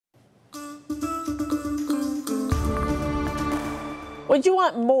Would you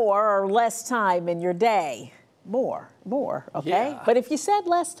want more or less time in your day? More, okay? Yeah. But if you said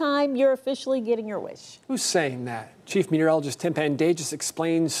less time, you're officially getting your wish. Who's saying that? Chief Meteorologist Tim Pandajis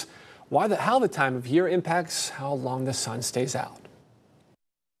explains how the time of year impacts how long the sun stays out.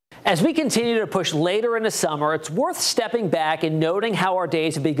 As we continue to push later into summer, it's worth stepping back and noting how our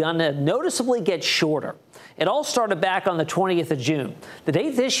days have begun to noticeably get shorter. It all started back on the 20th of June, the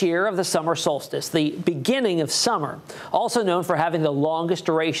date this year of the summer solstice, the beginning of summer, also known for having the longest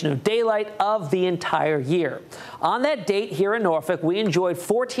duration of daylight of the entire year. On that date here in Norfolk, we enjoyed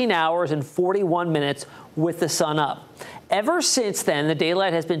 14 hours and 41 minutes with the sun up. Ever since then, the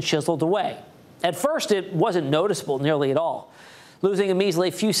daylight has been chiseled away. At first, it wasn't noticeable nearly at all, losing a measly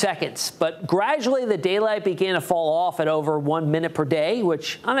few seconds. But gradually, the daylight began to fall off at over 1 minute per day,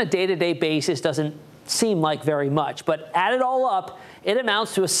 which on a day-to-day basis doesn't seem like very much. But add it all up, it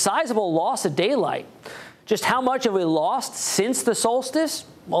amounts to a sizable loss of daylight. Just how much have we lost since the solstice?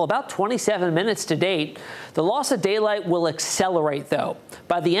 Well, about 27 minutes to date. The loss of daylight will accelerate, though.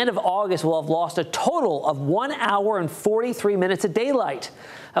 By the end of August, we'll have lost a total of 1 hour and 43 minutes of daylight.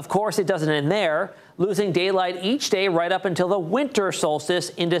 Of course, it doesn't end there, losing daylight each day right up until the winter solstice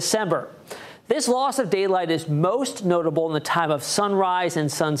in December. This loss of daylight is most notable in the time of sunrise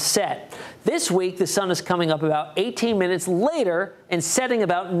and sunset. This week, the sun is coming up about 18 minutes later and setting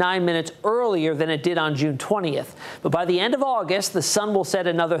about 9 minutes earlier than it did on June 20th. But by the end of August, the sun will set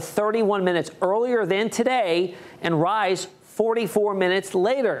another 31 minutes earlier than today and rise 44 minutes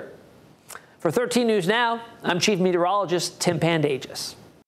later. For 13 News Now, I'm Chief Meteorologist Tim Pandajis.